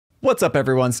What's up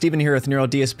everyone, Steven here with Neural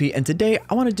DSP, and today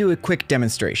I want to do a quick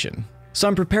demonstration. So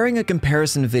I'm preparing a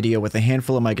comparison video with a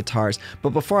handful of my guitars,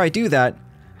 but before I do that,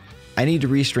 I need to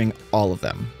restring all of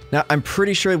them. Now, I'm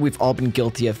pretty sure we've all been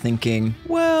guilty of thinking,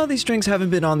 well, these strings haven't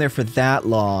been on there for that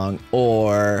long,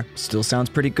 or still sounds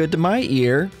pretty good to my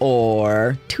ear,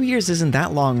 or 2 years isn't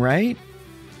that long, right?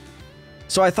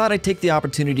 So I thought I'd take the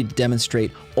opportunity to demonstrate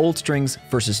old strings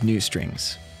versus new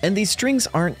strings. And these strings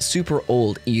aren't super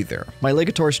old either. My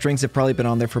Legator strings have probably been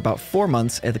on there for about 4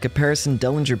 months, and the comparison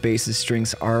Dellinger Bass's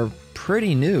strings are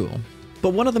pretty new.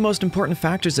 But one of the most important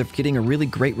factors of getting a really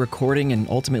great recording and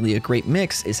ultimately a great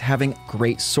mix is having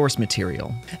great source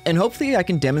material. And hopefully I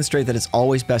can demonstrate that it's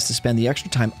always best to spend the extra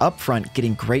time up front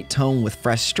getting great tone with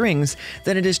fresh strings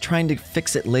than it is trying to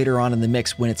fix it later on in the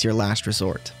mix when it's your last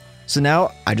resort. So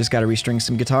now I just gotta restring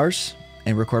some guitars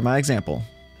and record my example.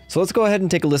 So let's go ahead and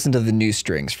take a listen to the new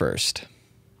strings first.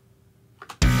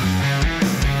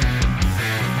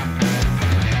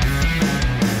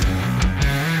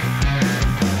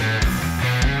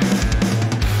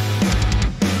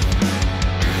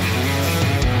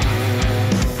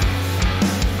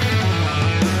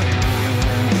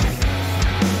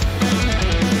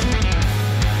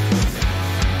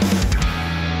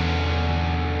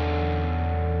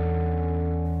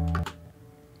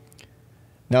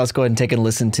 Now let's go ahead and take a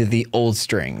listen to the old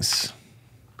strings.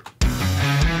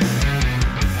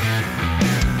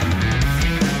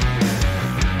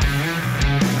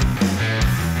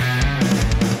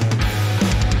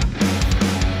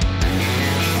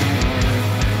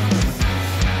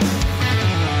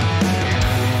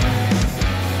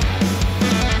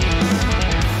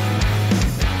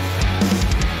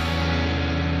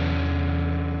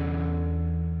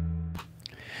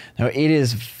 Now it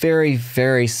is very,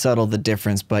 very subtle, the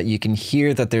difference, but you can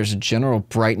hear that there's a general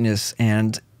brightness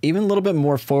and even a little bit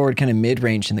more forward kind of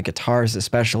mid-range in the guitars,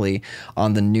 especially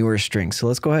on the newer strings. So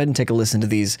let's go ahead and take a listen to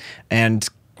these and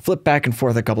flip back and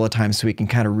forth a couple of times so we can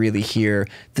kind of really hear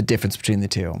the difference between the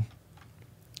two.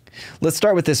 Let's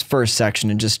start with this first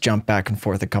section and just jump back and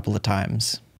forth a couple of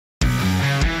times.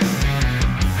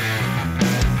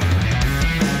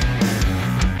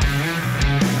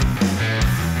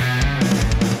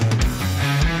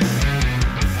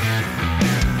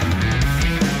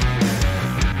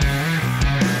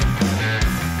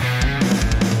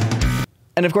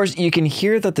 And of course, you can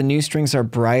hear that the new strings are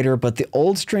brighter, but the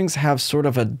old strings have sort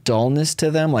of a dullness to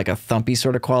them, like a thumpy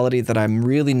sort of quality that I'm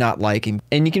really not liking.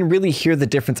 And you can really hear the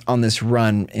difference on this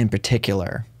run in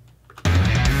particular.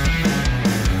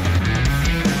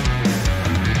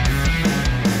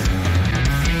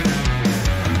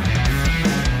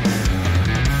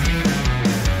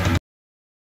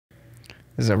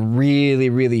 There's a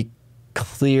really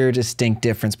clear, distinct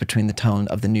difference between the tone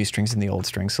of the new strings and the old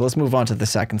strings. So let's move on to the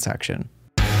second section.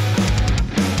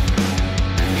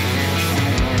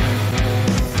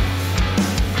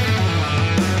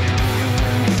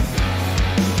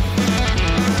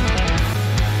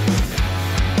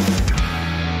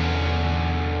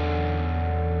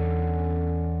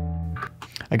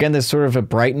 Again, there's sort of a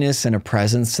brightness and a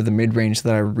presence to the mid-range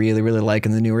that I really like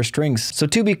in the newer strings. So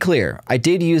to be clear, I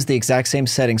did use the exact same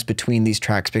settings between these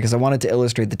tracks because I wanted to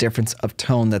illustrate the difference of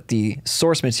tone that the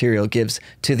source material gives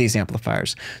to these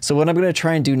amplifiers. So what I'm going to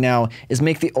try and do now is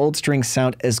make the old strings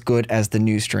sound as good as the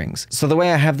new strings. So the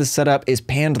way I have this set up is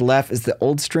panned left is the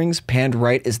old strings, panned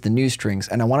right is the new strings,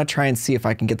 and I want to try and see if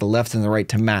I can get the left and the right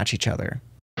to match each other.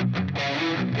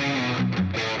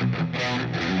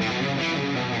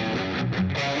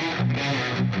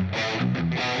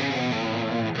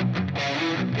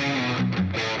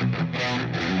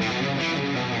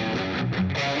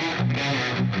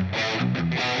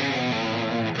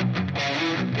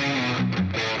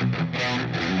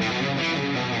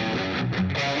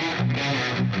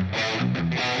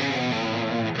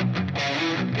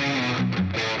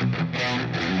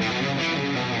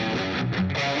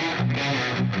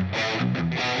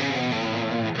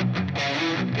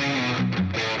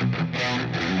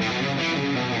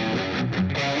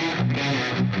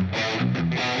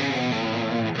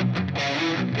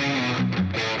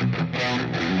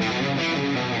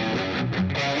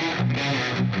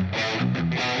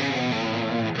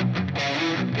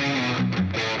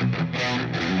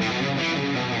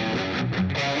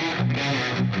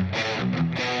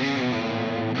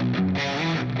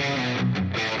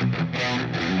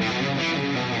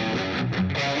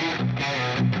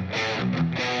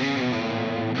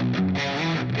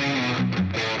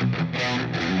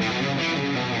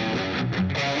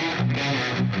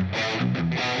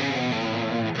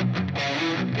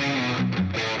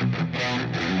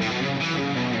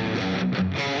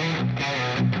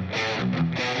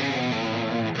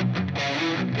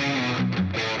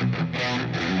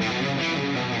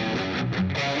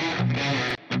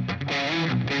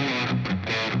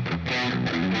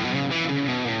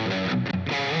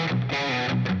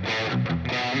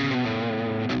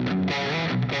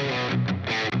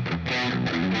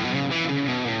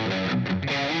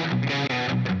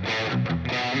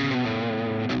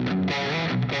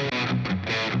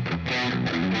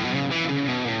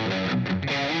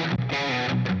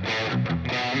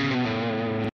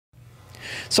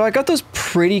 So I got those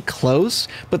pretty close,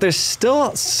 but there's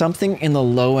still something in the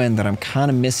low end that I'm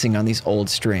kind of missing on these old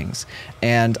strings.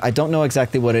 And I don't know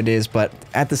exactly what it is, but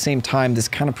at the same time, this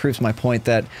kind of proves my point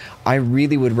that I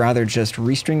really would rather just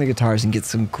restring the guitars and get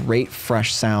some great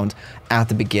fresh sound at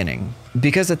the beginning.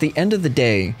 Because at the end of the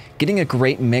day, getting a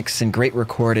great mix and great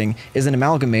recording is an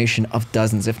amalgamation of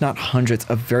dozens, if not hundreds,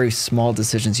 of very small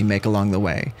decisions you make along the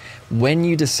way. When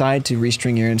you decide to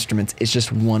restring your instruments, it's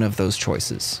just one of those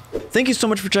choices. Thank you so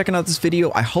much for checking out this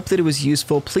video. I hope that it was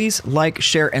useful. Please like,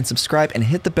 share, and subscribe, and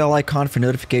hit the bell icon for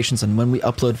notifications on when we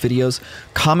upload videos.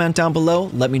 Comment down below,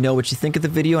 let me know what you think of the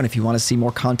video and if you want to see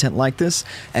more content like this.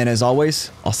 And as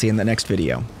always, I'll see you in the next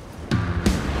video.